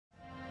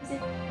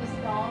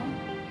on?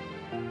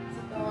 Is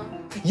it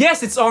on?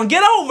 Yes, it's on!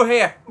 Get over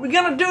here! We're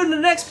gonna do the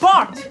next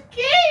part!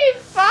 Okay,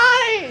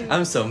 fine!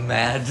 I'm so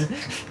mad.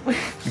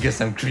 Because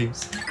I'm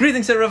Crimz.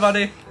 Greetings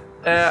everybody!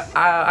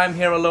 I'm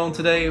here alone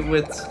today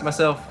with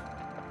myself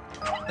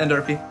and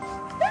Derpy.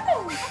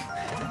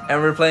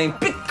 And we're playing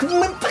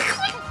Pikmin!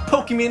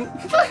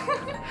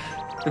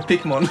 The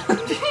Pikmin.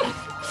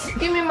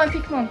 Give me my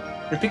Pikmin.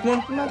 Your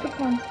Pikmin? My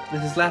Pikmin.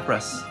 This is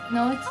Lapras.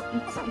 No, it's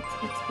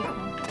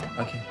Pikmin.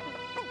 Okay.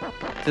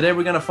 Today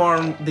we're gonna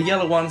farm the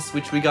yellow ones,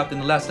 which we got in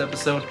the last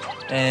episode,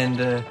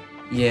 and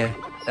yeah,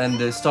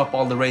 and stop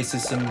all the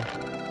racism,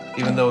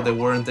 even though there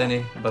weren't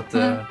any. But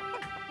I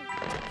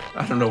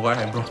don't know why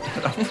I brought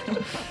that up.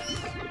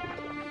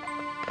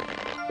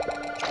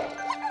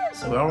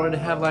 So we already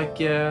have like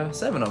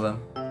 7 of them,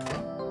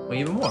 or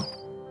even more.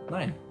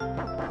 9,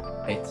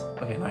 8.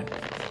 Okay, 9.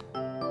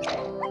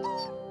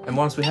 And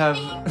once we have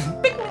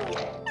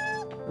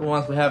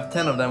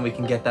 10 of them, we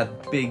can get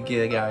that big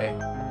guy.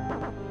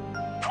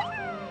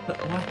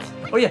 What?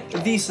 Oh yeah,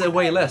 these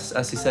weigh less,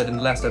 as he said in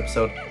the last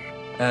episode,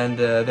 and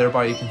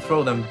thereby you can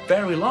throw them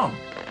very long.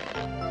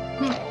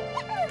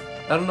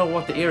 I don't know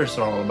what the ears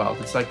are all about.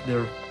 It's like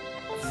they're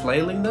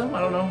flailing them. I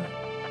don't know.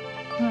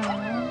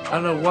 I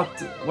don't know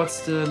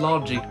what's the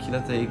logic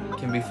that they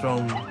can be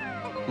thrown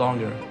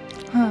longer.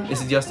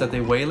 Is it just that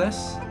they weigh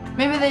less?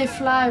 Maybe they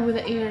fly with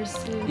the ears.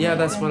 Yeah,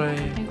 that's what I.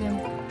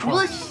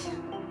 Whoosh!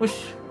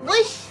 Whoosh!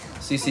 Whoosh!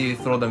 So you see, you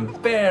throw them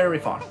very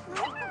far.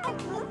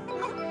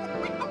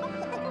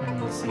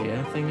 Let's see,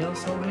 anything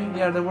else over here?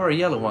 Yeah, there were a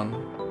yellow one.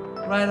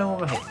 Right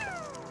over here.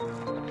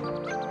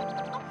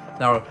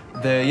 Now,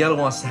 the yellow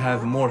ones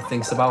have more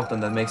things about them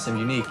that makes them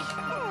unique.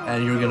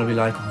 And you're gonna be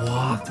like,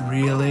 what?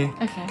 Really?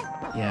 Okay.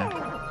 Yeah.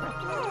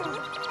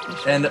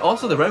 And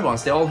also the red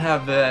ones, they all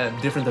have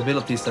different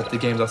abilities that the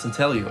game doesn't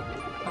tell you.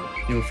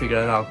 You'll figure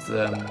it out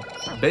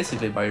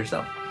basically by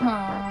yourself.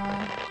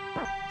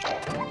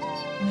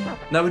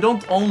 Now, we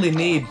don't only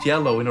need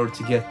yellow in order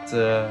to get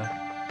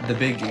the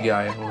big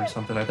guy or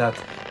something like that.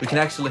 We can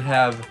actually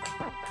have,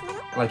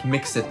 like,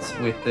 mix it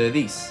with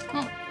these.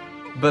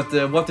 But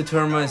what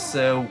determines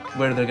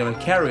where they're gonna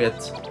carry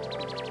it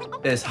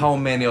is how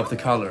many of the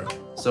color.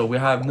 So we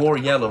have more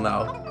yellow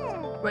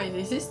now. Wait,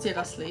 is it still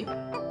asleep?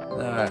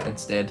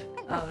 It's dead.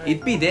 Oh, right.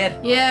 It'd be dead.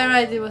 Yeah,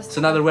 right, it was.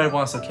 So now the red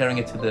ones are carrying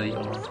it to the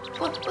yellow ones.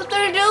 What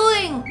they're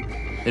doing?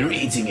 They're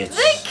eating it.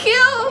 They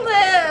killed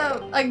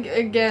him!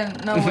 Again.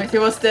 No, wait, he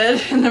was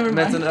dead. Never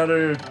Met mind.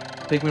 another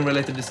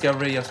Pikmin-related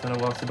discovery just when I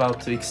was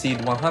about to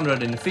exceed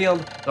 100 in the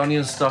field. The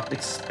onions stopped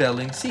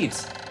expelling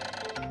seeds.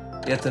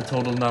 Yet the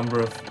total number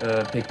of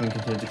Pikmin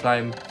continued to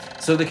climb.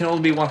 So there can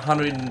only be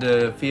 100 in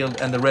the field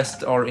and the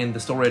rest are in the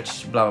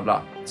storage, blah blah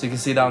blah. So you can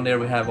see down there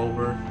we have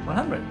over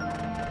 100.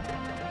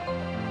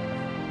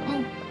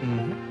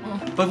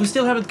 But we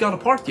still haven't got a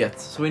part yet,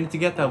 so we need to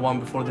get that one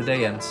before the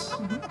day ends.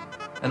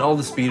 And all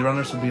the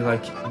speedrunners will be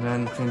like,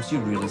 man, Crimz, you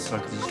really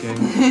suck at this game.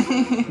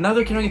 Now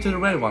they're carrying it to the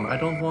red one. I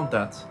don't want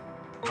that.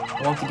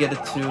 I want to get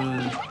it to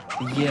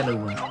the yellow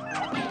one.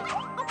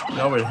 We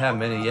already have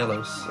many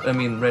yellows. I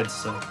mean reds,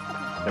 so...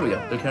 There we go.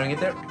 They're carrying it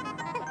there.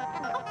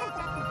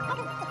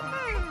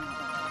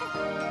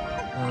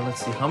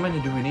 Let's see. How many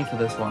do we need for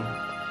this one?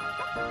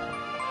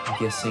 I'm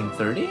guessing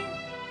 30?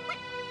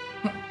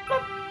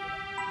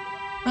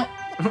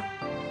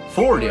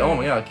 40? Oh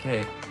my god,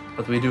 okay.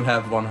 But we do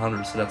have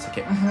 100, so that's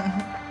okay.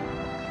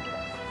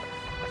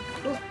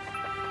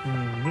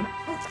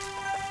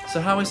 So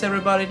how is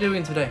everybody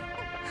doing today?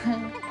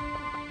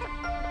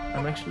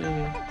 I'm actually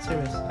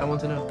serious. I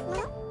want to know.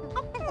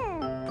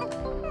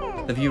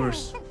 The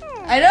viewers.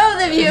 I know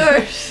the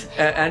viewers!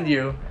 And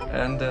you.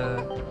 And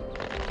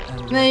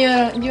No,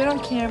 you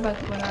don't care about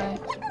what I'm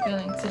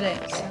feeling today.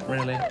 So.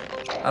 Really?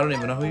 I don't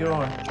even know who you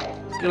are.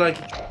 You're like,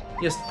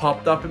 just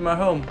popped up in my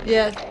home.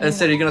 Yeah. And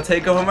said you're gonna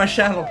take over my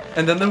channel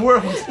and then the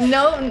world.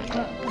 No,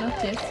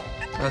 not yet.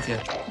 Not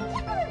yet.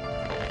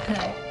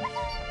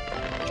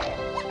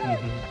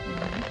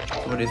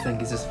 So what do you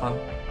think? Is this fun?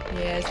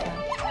 Yeah, it's fun.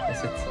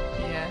 Is it?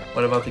 Yeah.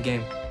 What about the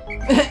game?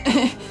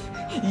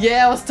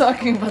 Yeah, I was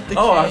talking about the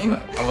game.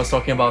 I was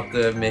talking about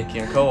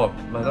making a co-op.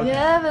 But okay.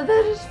 Yeah, but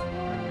that is fun.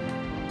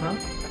 Huh?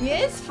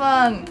 Yeah, it's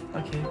fun.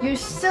 Okay. You're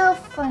so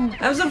funny.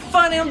 I'm so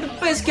funny. I'm the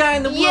best guy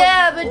in the world.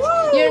 Yeah, but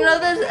you're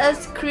not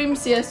as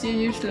crimsy as you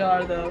usually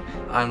are, though.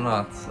 I'm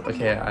not.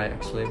 Okay, I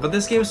actually. But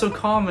this game is so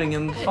calming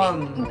and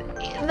fun.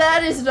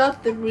 That is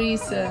not the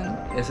reason.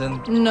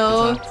 Isn't?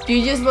 No,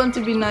 you just want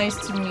to be nice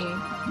to me.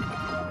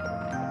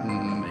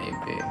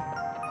 Maybe.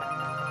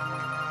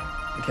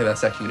 Okay,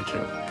 that's actually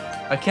true.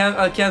 I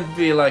can't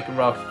be like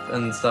rough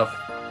and stuff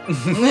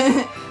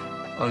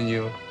on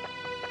you.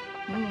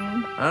 I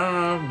don't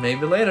know,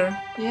 maybe later.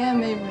 Yeah,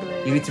 maybe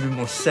later. You need to be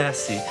more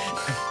sassy.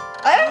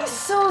 I'm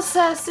so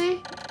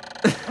sassy.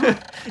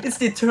 It's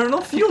the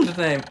eternal fuel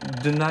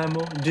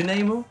dynamo.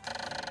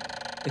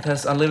 It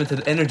has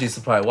unlimited energy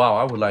supply. Wow,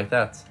 I would like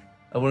that.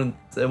 I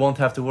won't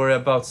have to worry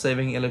about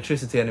saving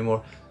electricity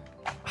anymore.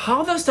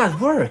 How does that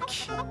work?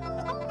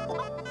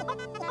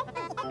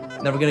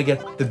 Now we're gonna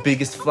get the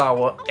biggest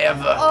flower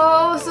ever.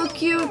 Oh, so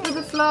cute with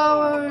the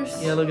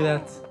flowers. Yeah, look at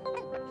that.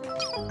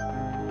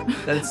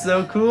 That's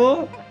so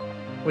cool.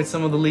 With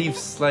some of the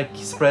leaves like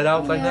spread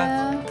out like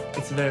that.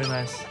 It's very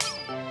nice.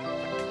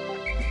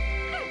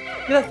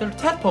 Look at that, they're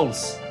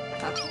tadpoles.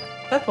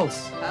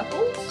 Tadpoles.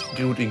 Apples?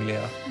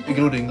 Grodingliga.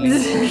 Grodingliga.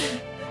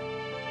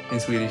 In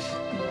Swedish.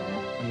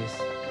 Yeah.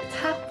 Yes.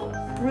 Tadpole.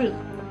 Really?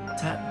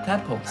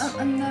 Tadpoles.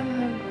 I've never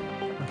heard of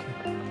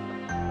Okay.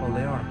 Well,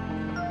 they are.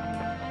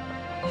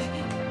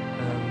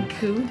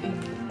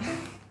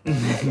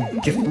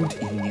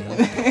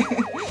 Grodingliga.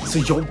 Så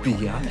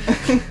jobbiga.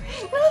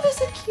 No, they're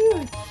so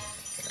cute.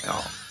 Ja.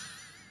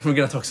 We're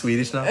gonna talk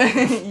Swedish now.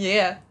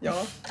 Yeah. Ja.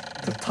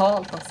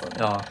 Totalt alltså.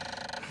 Ja.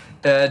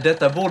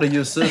 Detta borde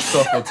ljus ut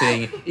saker och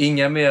ting.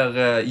 Inga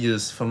mer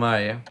ljus för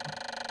mig.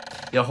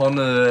 Jag har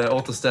nu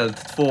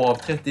återställt 2 av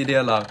 30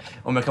 delar.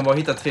 Om jag kan bara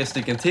hitta 3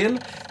 stycken till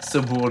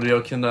så borde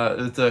jag kunna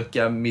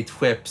utöka mitt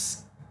skepps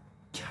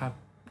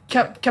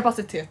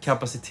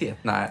Kapacitet.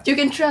 Nej. You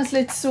can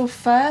translate so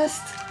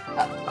fast.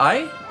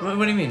 What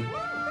do you mean?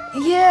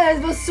 Yeah,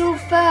 it was so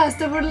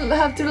fast. I would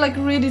have to like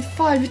read it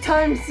 5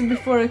 times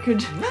before I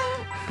could.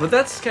 But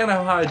that's kind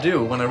of how I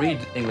do when I read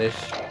English.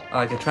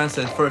 Like I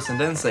translate first and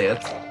then say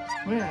it.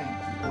 Really?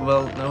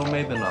 Well, no,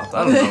 maybe not.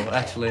 I don't know,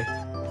 actually.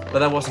 But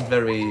that wasn't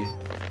very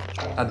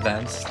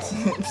advanced.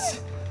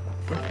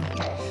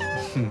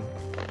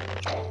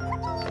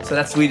 So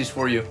that's Swedish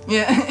for you.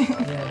 Yeah.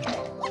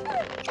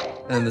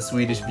 And the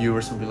Swedish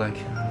viewers will be like,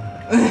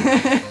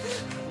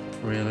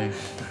 really?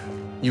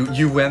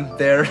 You went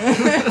there?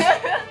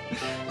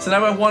 So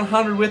now we're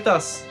 100 with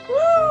us.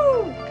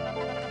 Woo!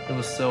 It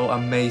was so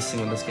amazing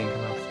when this game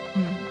came out.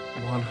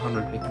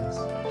 100 Pikmins.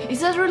 Is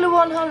that really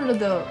 100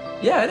 though?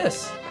 Yeah, it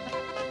is.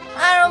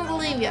 I don't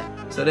believe you.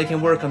 So they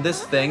can work on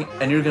this thing,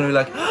 and you're gonna be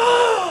like,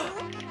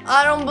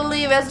 I don't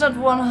believe it's not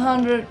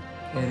 100.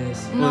 It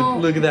is. No.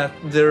 Look at that.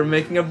 They're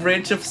making a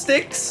bridge of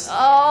sticks.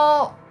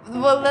 Oh,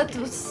 well, that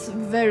was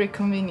very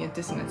convenient,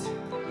 isn't it?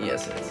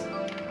 Yes, it is.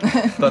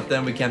 But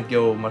then we can't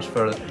go much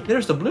further.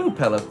 There's the blue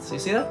pellet. You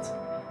see that?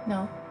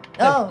 No.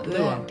 Yeah, Oh, blue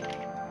there. one.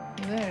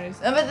 There is.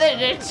 But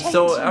they're changing.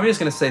 So I'm just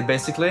gonna say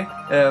basically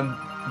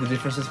the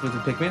differences with the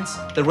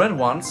Pikmins. The red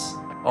ones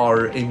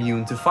are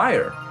immune to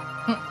fire.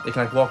 They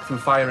can like walk through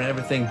fire and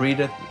everything, breathe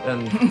it,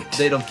 and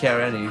they don't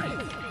care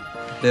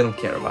They don't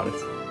care about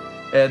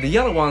it. The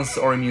yellow ones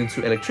are immune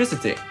to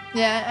electricity.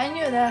 Yeah, I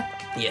knew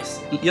that.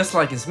 Yes, just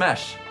like in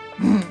Smash.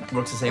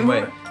 Works the same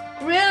way.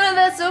 Really?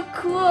 That's so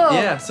cool.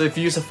 Yeah, so if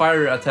you use a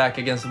fire attack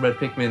against a red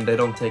Pikmin, they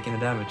don't take any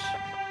damage.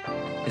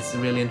 It's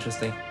really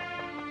interesting.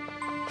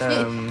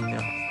 Yeah.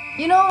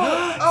 You know...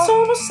 It's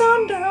almost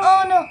sundown!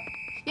 Oh no.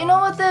 You know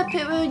what the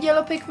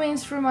yellow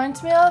Pikmins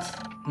reminds me of?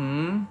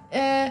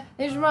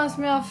 It reminds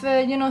me of,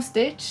 you know,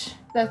 Stitch?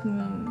 That,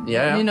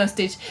 yeah. You know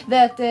Stitch.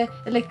 That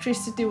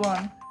electricity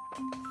one.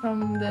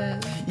 From the...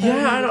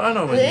 Yeah, I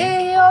know what you mean.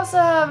 He also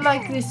have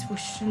like this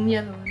whoosh and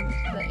yellow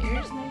the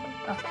ears maybe?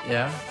 Oh.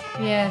 Yeah?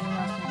 Yeah, it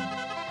reminds me.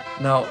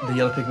 Now, the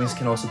yellow Pikmins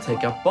can also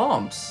take up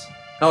bombs.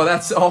 Oh,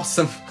 that's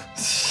awesome.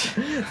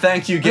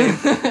 Thank you, game.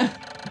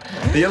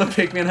 The yellow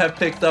Pikmin have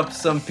picked up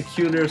some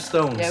peculiar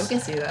stones. Yeah, we can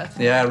see that.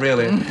 Yeah,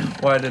 really.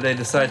 Why did they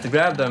decide to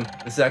grab them?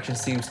 This action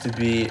seems to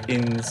be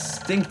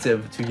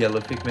instinctive to yellow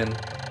Pikmin.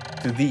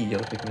 To the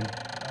yellow Pikmin.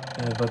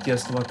 But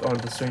just what are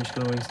the strange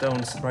glowing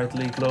stones?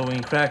 Brightly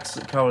glowing cracks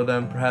cover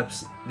them.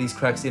 Perhaps these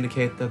cracks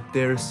indicate that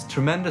there's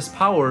tremendous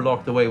power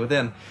locked away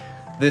within.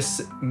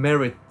 This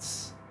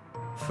merits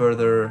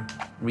further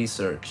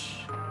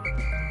research.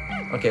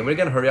 Okay, we're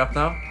gonna hurry up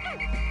now.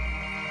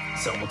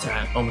 It's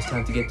almost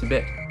time to get to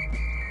bed.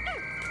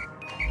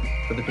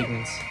 For the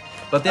Pikmins.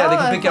 But yeah, they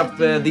can pick up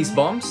these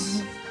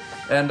bombs.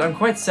 And I'm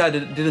quite sad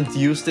it didn't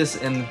use this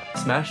in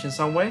Smash in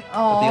some way.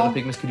 But the yellow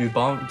Pikmins could use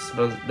bombs,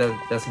 but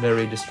that's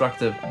very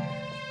destructive.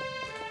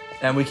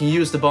 And we can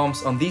use the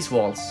bombs on these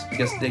walls,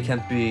 because they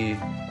can't be,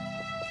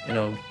 you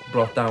know,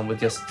 brought down with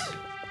just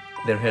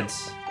their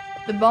heads.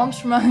 The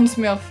bombs reminds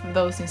me of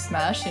those in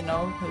Smash, you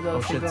know,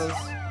 those shit. goes...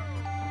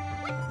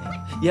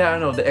 Yeah, I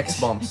know, the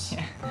X-bombs.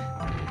 Yeah.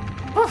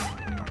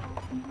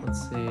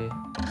 Let's see.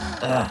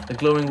 The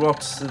glowing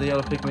rocks the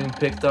yellow Pikmin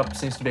picked up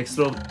seems to be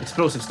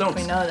explosive stones.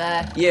 We know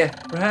that. Yeah,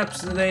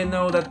 perhaps they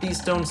know that these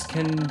stones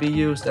can be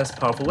used as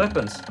powerful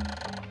weapons.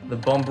 The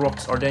bomb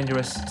rocks are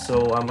dangerous,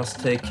 so I must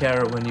take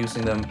care when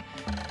using them.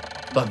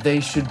 But they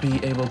should be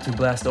able to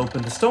blast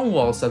open the stone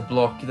walls that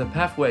block the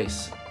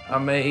pathways. I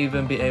may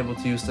even be able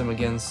to use them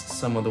against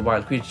some of the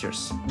wild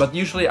creatures. But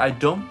usually I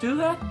don't do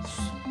that.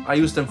 I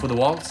use them for the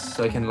walls,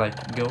 so I can like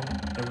go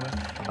everywhere.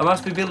 I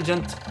must be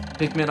vigilant.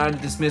 Pikmin are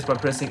dismissed by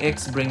pressing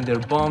X, bring their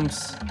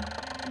bombs.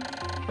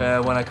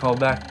 When I call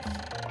them back.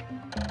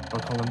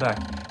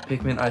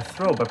 Pikmin I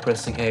throw by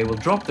pressing A will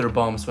drop their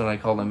bombs when I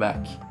call them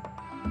back.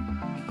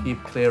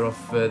 Keep clear of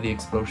the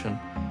explosion.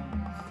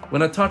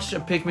 When I touch a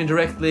Pikmin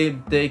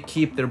directly, they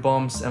keep their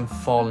bombs and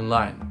fall in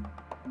line.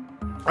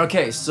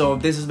 Okay, so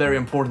this is very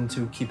important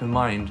to keep in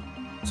mind.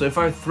 So if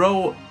I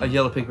throw a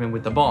yellow Pikmin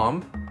with a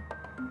bomb,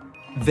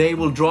 they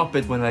will drop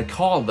it when I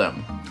call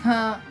them.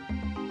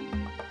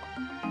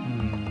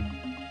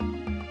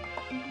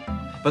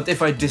 But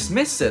if I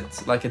dismiss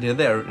it, like I did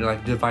there,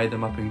 like divide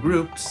them up in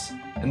groups,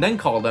 and then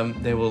call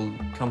them, they will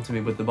come to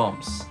me with the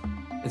bombs.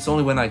 It's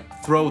only when I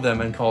throw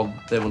them and call,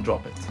 they will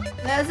drop it.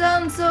 That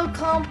sounds so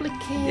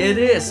complicated. It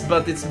is,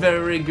 but it's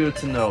very good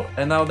to know.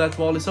 And now that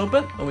wall is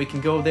open, and we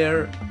can go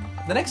there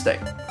the next day.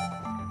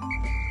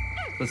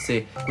 Let's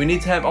see. We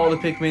need to have all the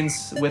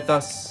Pikmins with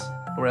us,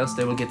 or else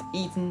they will get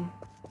eaten.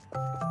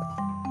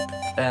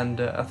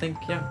 And I think,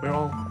 yeah, we're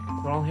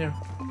all here.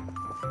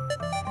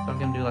 So I'm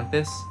gonna do like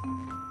this.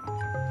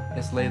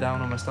 Just lay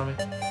down on my stomach.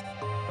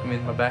 I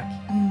mean my back.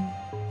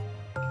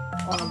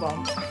 On a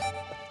bomb.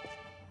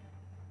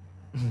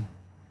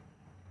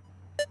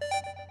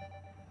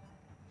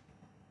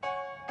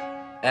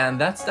 And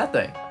that's that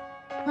day.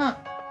 Huh.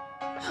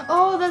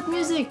 Oh, that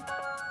music.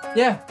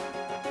 Yeah.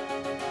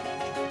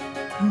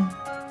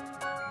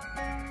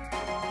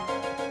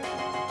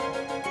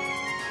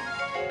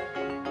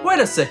 Wait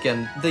a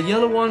second. The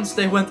yellow ones,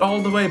 they went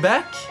all the way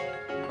back?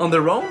 On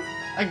their own?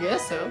 I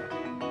guess so.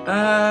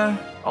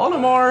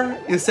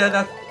 Olimar, you said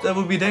that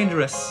would be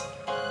dangerous.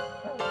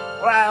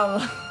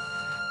 Wow.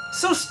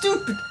 So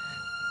stupid!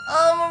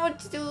 What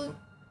to do?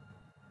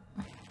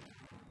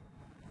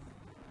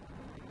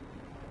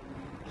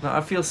 Now,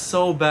 I feel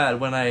so bad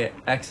when I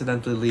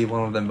accidentally leave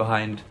one of them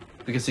behind.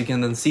 Because you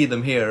can then see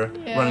them here,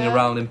 running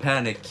around in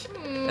panic.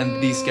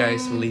 And these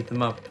guys will eat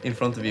them up in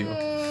front of you.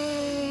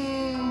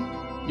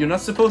 You're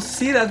not supposed to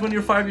see that when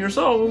you're 5 years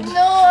old.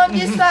 No, I'm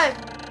just 5.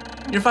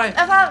 You're 5.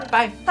 I'm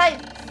 5.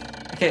 5.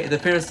 Okay, it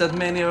appears that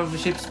many of the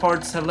ship's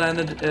parts have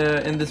landed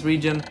in this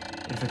region.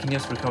 If I can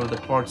just recover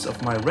the parts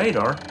of my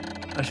radar,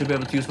 I should be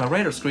able to use my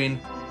radar screen.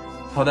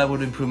 How that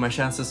would improve my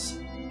chances.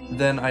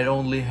 Then I'd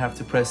only have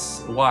to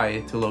press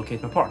Y to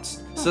locate my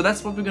parts. So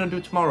that's what we're gonna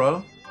do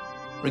tomorrow.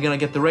 We're gonna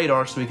get the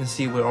radar so we can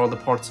see where all the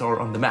parts are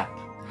on the map.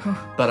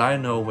 But I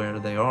know where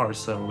they are,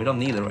 so we don't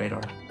need a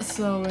radar.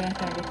 So we're not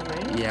gonna get the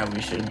radar? Yeah,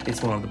 we should.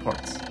 It's one of the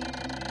parts.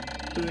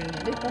 Do we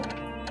need it though?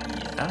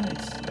 Yeah,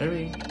 it's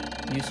very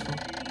useful.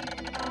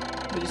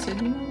 But you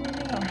said you know where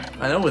they are.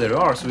 I know where they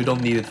are, so we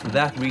don't need it for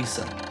that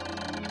reason.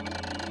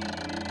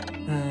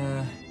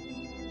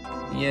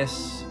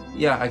 Yes.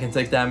 Yeah, I can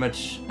take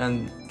damage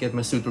and get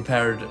my suit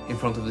repaired in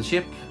front of the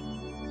ship.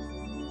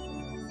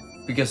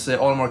 Because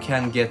Olimar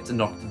can get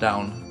knocked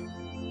down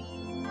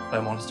by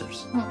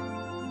monsters.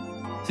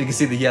 So you can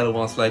see the yellow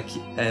ones like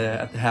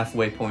at the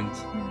halfway point.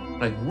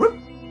 Like whoop!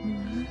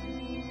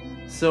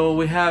 So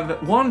we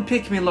have 1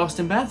 Pikmin lost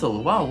in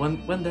battle. Wow,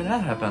 when did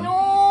that happen?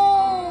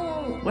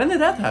 No! When did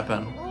that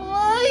happen?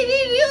 Why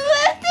did you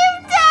let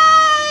him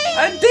die?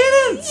 I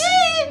didn't!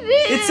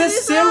 It says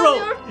It's 0! all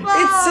your fault.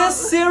 It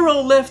says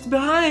 0 left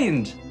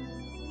behind!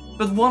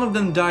 But one of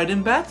them died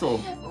in battle.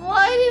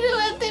 Why did you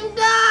let him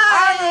die?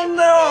 I don't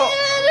know!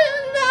 I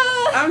don't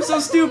know! I'm so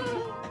stupid!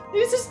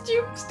 You're so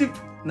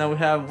stupid. Now we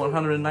have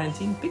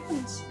 119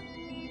 Pikmins.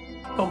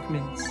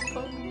 Pokemins.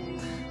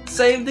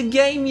 Save the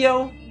game,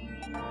 yo!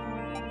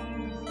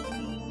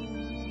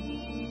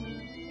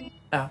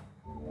 Ah.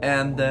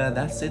 And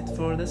that's it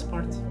for this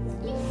part.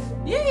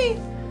 Yay!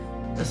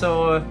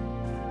 So,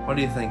 what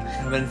do you think?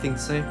 Have anything to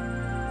say?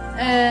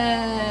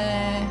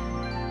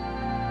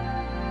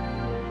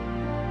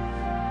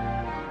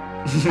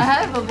 I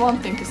have one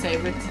thing to say,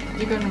 but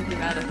you're gonna be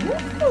mad at me.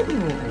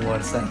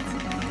 What's that?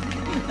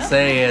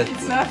 Say it!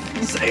 It's not.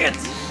 Say it!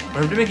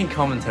 We're making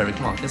commentary,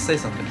 come on, just say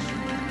something.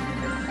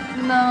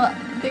 No,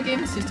 the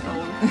game is just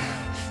old.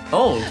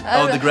 Old?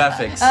 Oh, the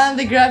graphics.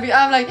 The graphics.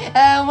 I'm like,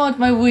 I want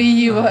my Wii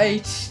U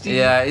HD.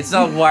 Yeah, it's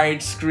not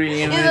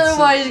widescreen. It's not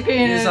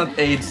widescreen. It's not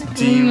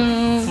HD.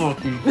 No.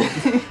 Fucking.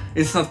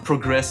 It's not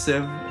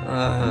progressive.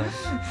 No,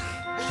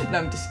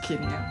 I'm just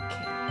kidding. I'm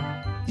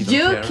kidding. You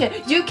don't care.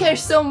 You care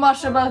so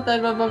much about that.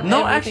 About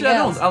No, actually, I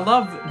else. don't. I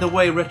love the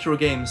way retro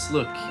games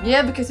look.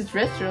 Yeah, because it's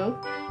retro.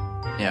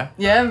 Yeah.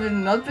 Yeah, but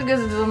not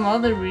because of some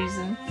other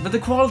reason. But the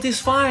quality is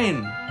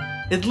fine.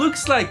 It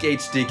looks like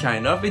HD,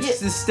 kind of.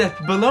 It's a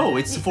step below.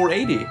 It's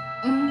 480.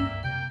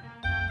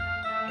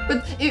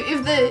 But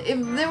if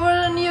there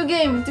were a new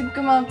game to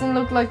come out and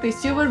look like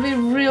this, you would be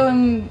real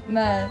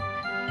mad.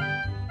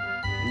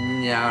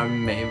 Yeah,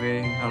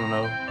 maybe. I don't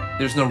know.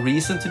 There's no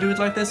reason to do it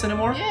like this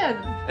anymore. Yeah.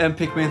 And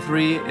Pikmin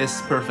 3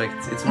 is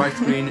perfect. It's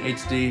widescreen,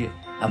 HD,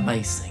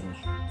 amazing.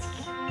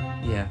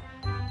 Yeah.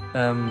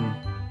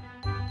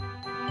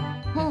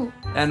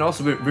 And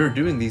also we're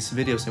doing these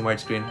videos in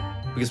widescreen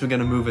because we're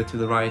gonna move it to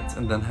the right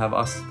and then have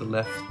us to the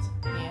left.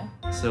 Yeah.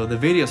 So the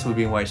videos will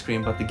be in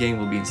widescreen, but the game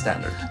will be in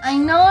standard. I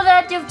know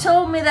that, you've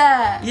told me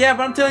that. Yeah,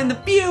 but I'm telling the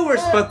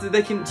viewers, but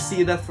they can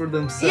see that for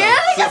themselves. Yeah,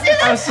 they can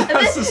see that.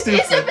 I'm so stupid.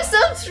 It's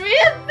episode 3,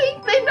 I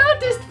think they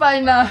noticed by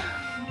now.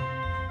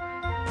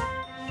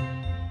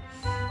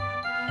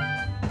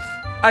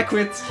 I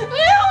quit. No.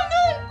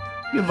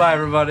 Goodbye,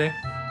 everybody.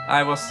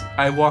 I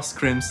was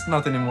Crimz,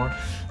 not anymore.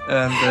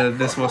 And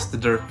this was the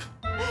Derp.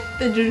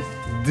 The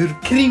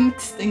Derp.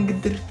 Crimz and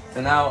Derp.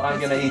 And now I'm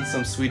gonna eat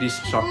some Swedish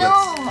chocolates.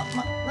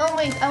 No,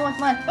 wait, I want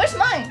mine. Where's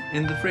mine?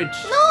 In the fridge.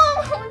 No,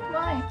 I want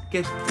mine.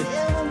 Get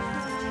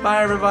it.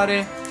 Bye,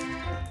 everybody.